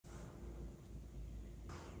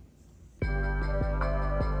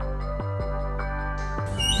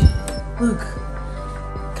Look,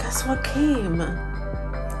 guess what came?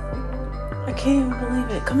 I can't even believe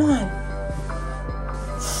it. Come on.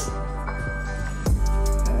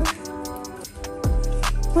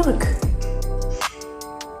 Look.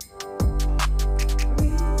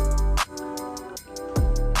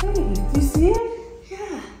 Hey, do you see it?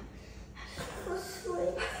 Yeah. What's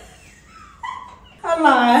sweet? Come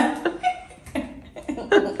on.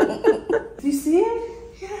 Do you see it?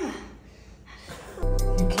 Yeah.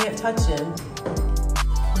 You can't touch him.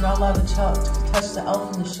 You're not allowed to touch the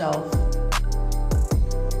elf on the shelf.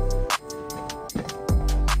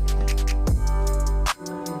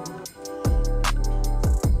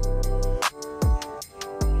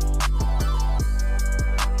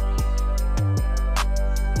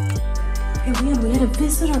 Hey, Leon, we had a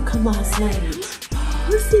visitor come last night.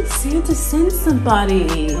 Listen, Santa sent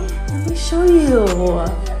somebody. Let me show you.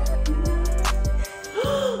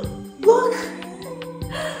 Look!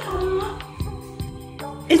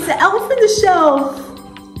 It's the elf on the shelf.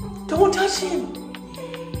 Don't touch him.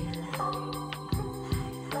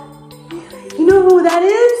 You know who that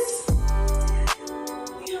is?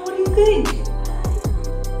 Yeah, what do you think?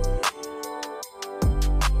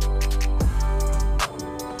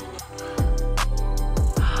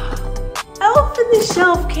 Elf on the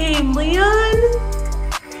shelf came, Leon.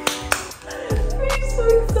 Are you so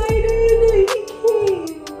excited?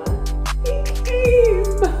 He came.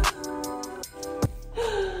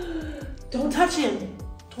 Don't touch him.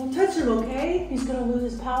 Don't touch him, okay? He's gonna lose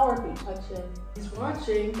his power if you touch him. He's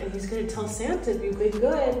watching and he's gonna tell Santa if you've been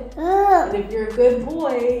good. And if you're a good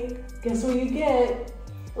boy, guess what you get?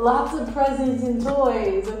 Lots of presents and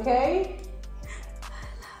toys, okay?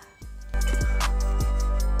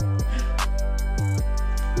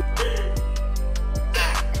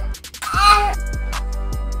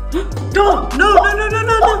 Don't! No!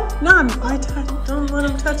 Don't let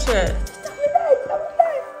him touch it.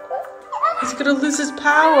 He's gonna lose his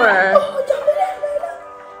power.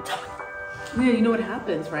 Yeah, you know what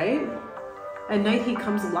happens, right? At night he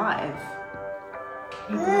comes alive.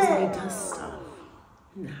 He goes and he does stuff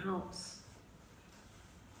in the house.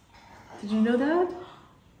 Did you know that?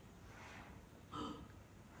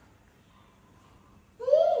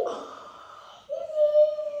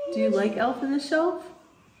 Do you like Elf on the Shelf?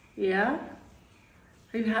 Yeah?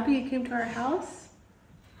 Are you happy you came to our house?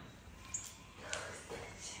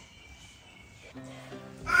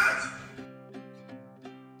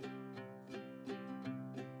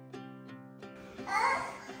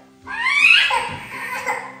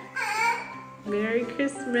 Merry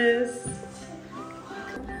Christmas.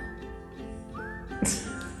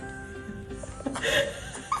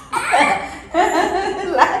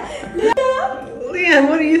 Leon,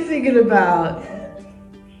 what are you thinking about?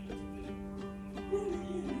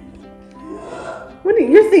 What are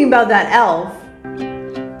you thinking about that elf?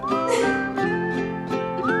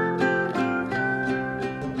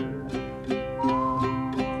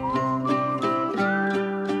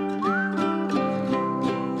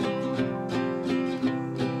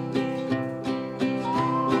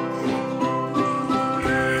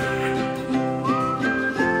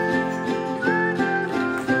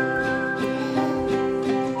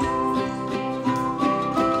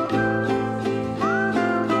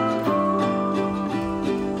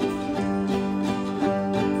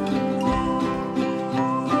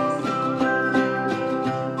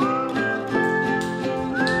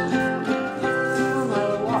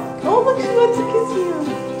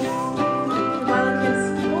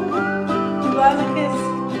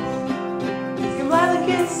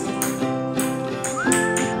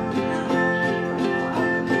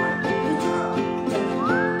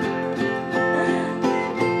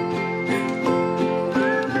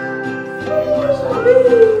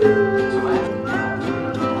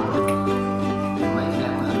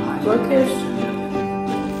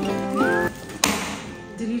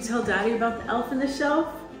 Did you tell Daddy about the elf on the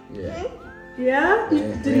shelf? Yeah. Yeah?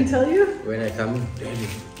 Did he tell you? When I come, Daddy.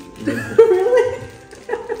 Really?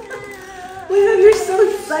 Leon, you're so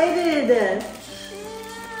excited.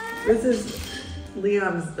 This is,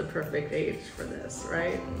 Leon's the perfect age for this,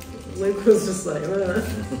 right? Luke was just like,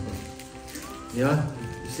 Yeah,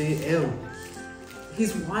 you see, elf.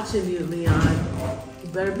 He's watching you, Leon. You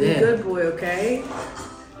better be a good boy, okay?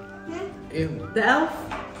 Elf. The elf?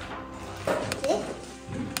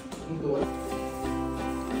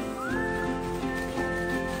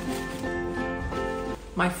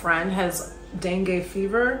 My friend has dengue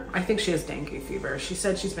fever. I think she has dengue fever. She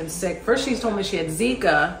said she's been sick. First she told me she had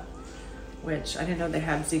Zika, which I didn't know they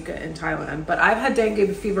had Zika in Thailand, but I've had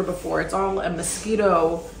dengue fever before. It's all a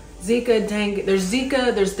mosquito. Zika, dengue. There's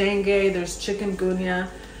Zika, there's dengue, there's chikungunya.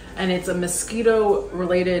 and it's a mosquito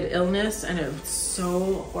related illness, and it's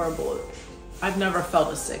so horrible. I've never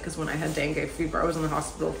felt as sick as when I had dengue fever. I was in the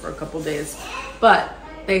hospital for a couple days, but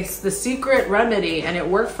the secret remedy, and it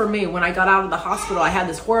worked for me. When I got out of the hospital, I had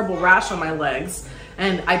this horrible rash on my legs,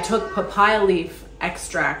 and I took papaya leaf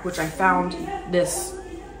extract, which I found this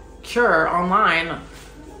cure online.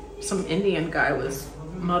 Some Indian guy was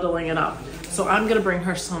muddling it up. So I'm gonna bring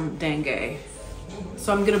her some dengue.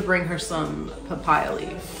 So I'm gonna bring her some papaya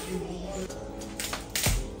leaf.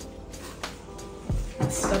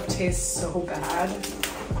 This stuff tastes so bad.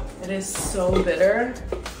 It is so bitter.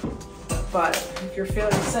 But if you're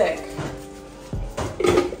feeling sick,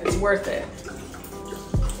 it's worth it.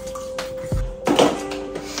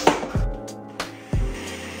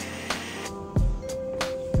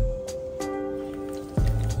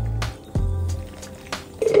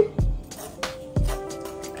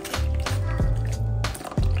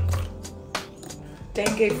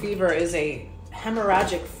 Dengue fever is a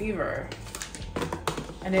hemorrhagic fever,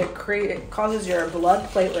 and it causes your blood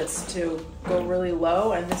platelets to go really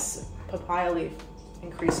low, and this papaya leaf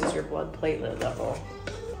increases your blood platelet level.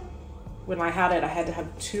 When I had it, I had to have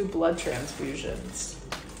 2 blood transfusions.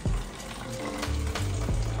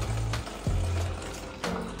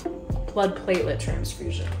 Blood platelet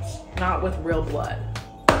transfusions, not with real blood.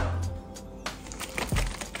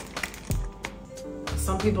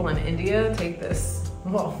 Some people in India take this.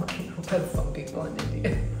 Well, I know that's some people in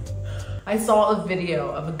India. I saw a video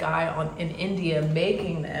of a guy in India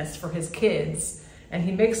making this for his kids, and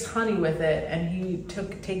he mixed honey with it, and he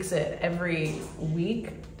takes it every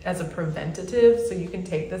week as a preventative. So you can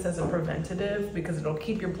take this as a preventative because it'll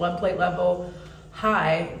keep your blood platelet level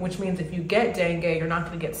high, which means if you get dengue, you're not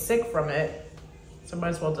gonna get sick from it. So might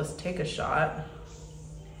as well just take a shot.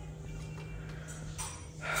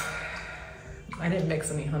 I didn't mix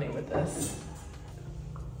any honey with this.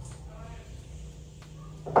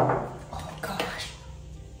 Oh gosh.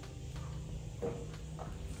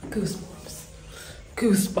 Goosebumps.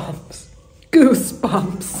 Goosebumps.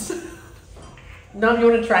 Goosebumps. Nam, you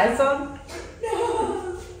want to try some?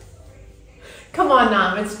 No. Come on,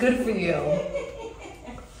 Nam, it's good for you.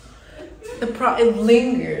 It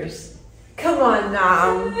lingers. Come on,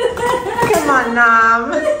 Nam. Come on,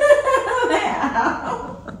 Nam.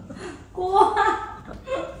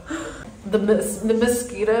 The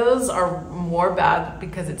mosquitoes are more bad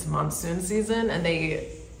because it's monsoon season, and they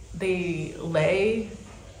lay.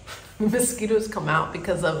 Mosquitoes come out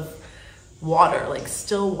because of water, like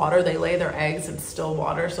still water. They lay their eggs in still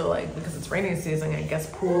water. So like, because it's rainy season, I guess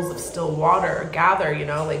pools of still water gather, you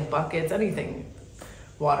know, like buckets, anything,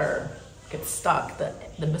 water gets stuck. The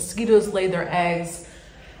mosquitoes lay their eggs,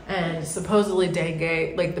 and supposedly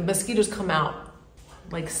dengue, like the mosquitoes come out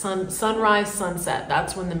like sunrise, sunset.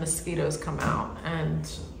 That's when the mosquitoes come out, and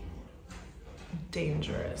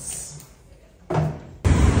dangerous.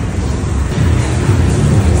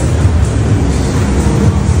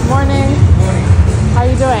 Morning. Morning. How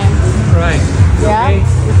you doing? Right. Yeah? Okay.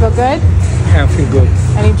 You feel good? I feel good.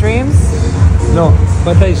 Any dreams? No,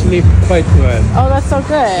 but I sleep quite well. Oh, that's so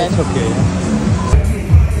good. It's okay.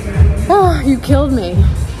 Oh, you killed me.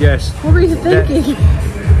 Yes. What were you thinking?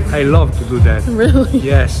 I love to do that. Really?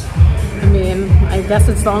 Yes. I mean, I guess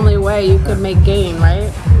it's the only way you could make gain,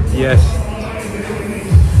 right? Yes.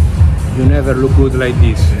 You never look good like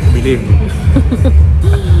this, believe me.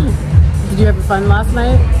 Did you have fun last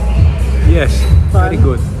night? Yes, Fun? very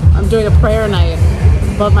good. I'm doing a prayer night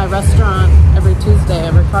above my restaurant every Tuesday,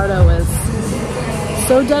 and Ricardo is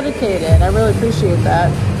so dedicated. I really appreciate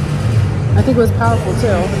that. I think it was powerful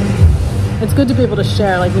too. It's good to be able to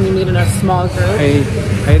share, like when you meet in a small group.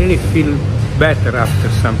 I really feel better after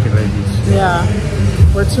something like this. Yeah,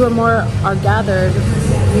 where 2 or more are gathered,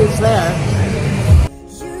 He is there.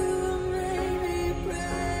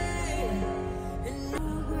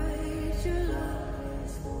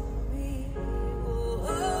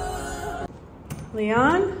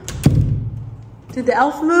 Leon? Did the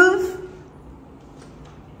elf move?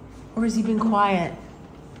 Or has he been quiet?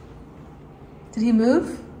 Did he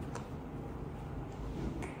move?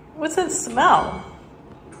 What's it smell?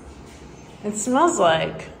 It smells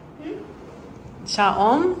like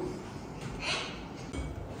Chaom.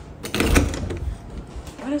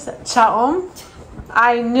 What is that? Chaom?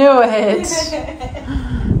 I knew it.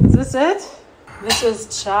 Is this it? This is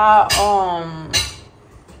Chaom.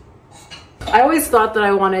 I always thought that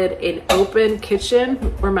I wanted an open kitchen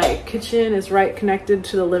where my kitchen is right connected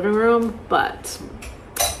to the living room, but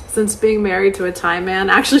since being married to a Thai man,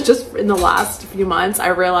 actually just in the last few months, I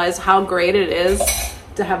realized how great it is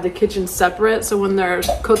to have the kitchen separate, so when they're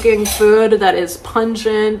cooking food that is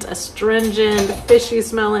pungent, astringent, fishy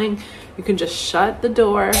smelling, you can just shut the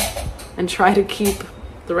door and try to keep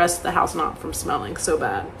the rest of the house not from smelling so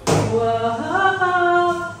bad. Whoa,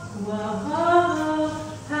 whoa,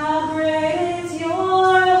 how great is your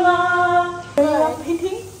love.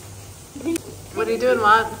 What are you doing,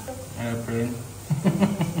 Matt? Airplane.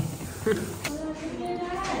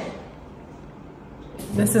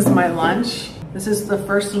 This is my lunch. This is the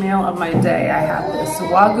first meal of my day. I have this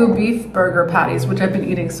Wagyu beef burger patties, which I've been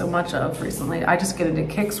eating so much of recently. I just get into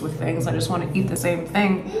kicks with things. I just want to eat the same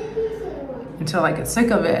thing until I get sick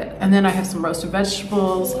of it. And then I have some roasted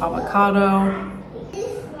vegetables, avocado.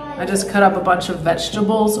 I just cut up a bunch of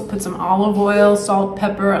vegetables, put some olive oil, salt,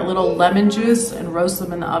 pepper, a little lemon juice, and roast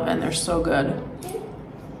them in the oven. They're so good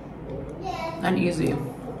and easy.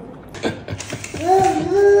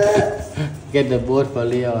 Get the boat for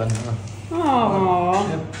Leon. Aww.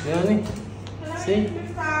 Yep. See?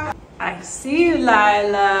 I see you,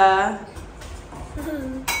 Lyla.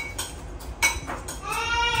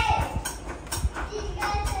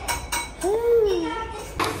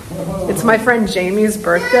 It's my friend Jamie's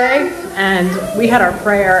birthday, and we had our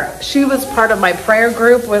prayer. She was part of my prayer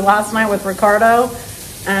group last night with Ricardo,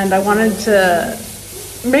 and I wanted to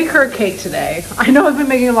make her a cake today. I know I've been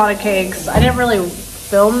making a lot of cakes. I didn't really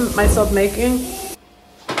film myself making.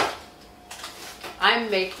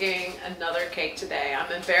 I'm making another cake today.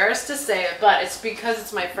 I'm embarrassed to say it, but it's because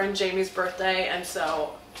it's my friend Jamie's birthday, and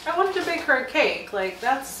so I wanted to make her a cake. Like,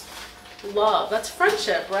 that's love, that's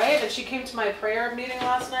friendship, right? And she came to my prayer meeting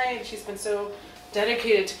last night, and she's been so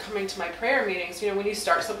dedicated to coming to my prayer meetings. You know, when you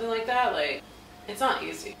start something like that, like, it's not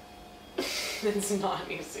easy. It's not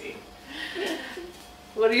easy.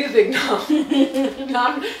 What do you think,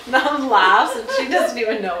 Nam? Nam laughs, and she doesn't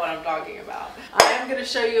even know what I'm talking about. I am going to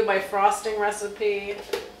show you my frosting recipe.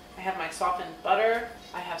 I have my softened butter.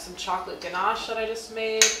 I have some chocolate ganache that I just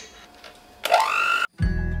made.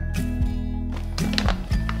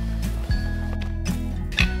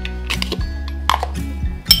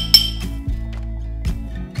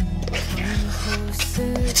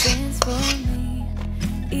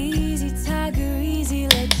 Easy tiger, easy,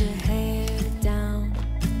 let your hair down.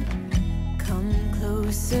 Come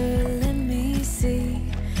closer, let me see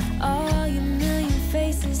all your million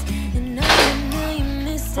faces and all your million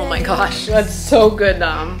mistakes. Oh my gosh, that's so good,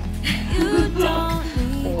 Nam.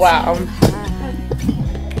 Wow.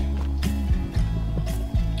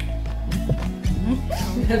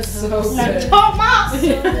 That's so good.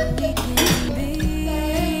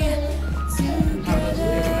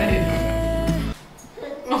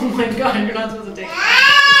 Oh my god, you're not supposed to take it.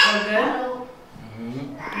 So good?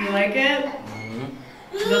 You like it?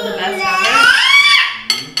 Is that the best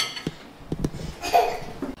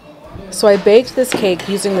ever? So I baked this cake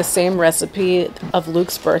using the same recipe of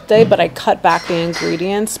Luke's birthday, but I cut back the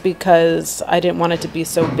ingredients because I didn't want it to be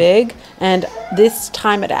so big. And this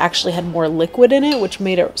time it actually had more liquid in it, which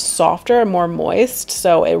made it softer and more moist.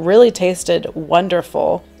 So it really tasted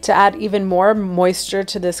wonderful. To add even more moisture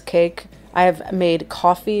to this cake, I have made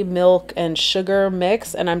coffee, milk, and sugar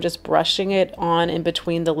mix, and I'm just brushing it on in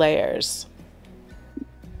between the layers.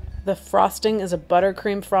 The frosting is a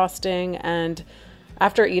buttercream frosting, and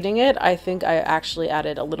after eating it, I think I actually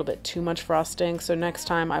added a little bit too much frosting, so next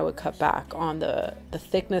time I would cut back on the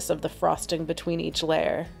thickness of the frosting between each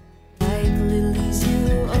layer. Like lilies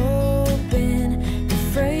you open, the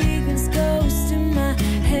fragrance goes to my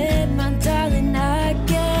head, my darling, I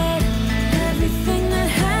get everything that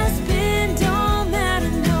has been, don't matter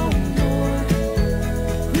no more.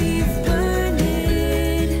 We've burned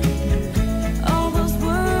it, all those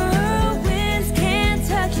whirlwinds can't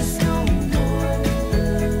touch us no more.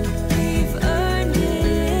 We've earned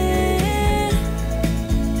it.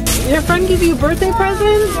 Your friend gave you a birthday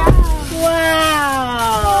present? Yeah.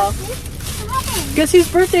 Wow! Guess whose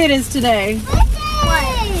birthday it is today?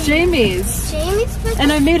 What? Jamie's. Jamie's birthday?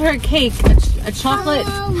 And I made her a cake, a chocolate,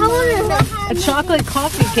 How old is it? a chocolate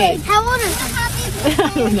coffee cake. How old is it?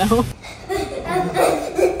 I don't know.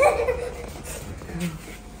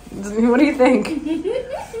 What do you think?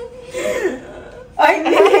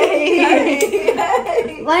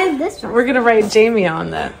 Why is this one? We're gonna write Jamie on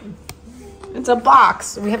that. It's a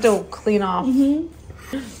box. We have to clean off.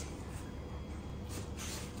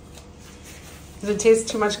 Does it taste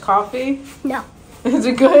too much coffee? No. Is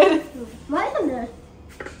it good? Why isn't it?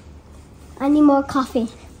 I need more coffee.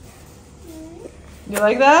 You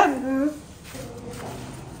like that?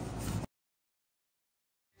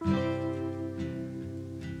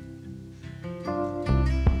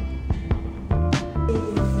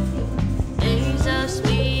 Days are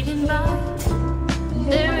speeding by,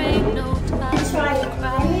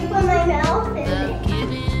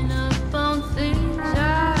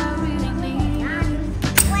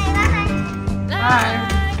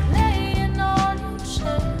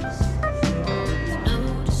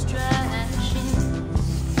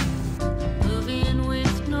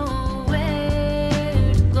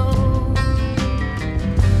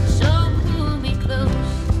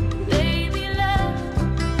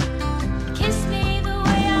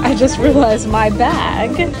 just realized my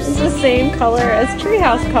bag is the same color as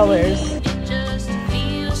treehouse colors.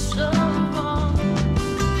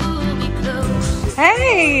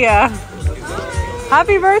 Hey!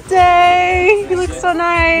 Happy birthday! You look so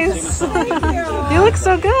nice. You look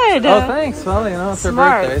so good. Oh, thanks. Well, you know, it's her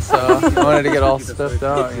birthday, so I wanted to get all stuffed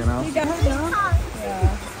out, you know. Yeah.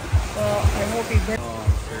 Well, I hope you.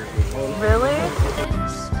 Really?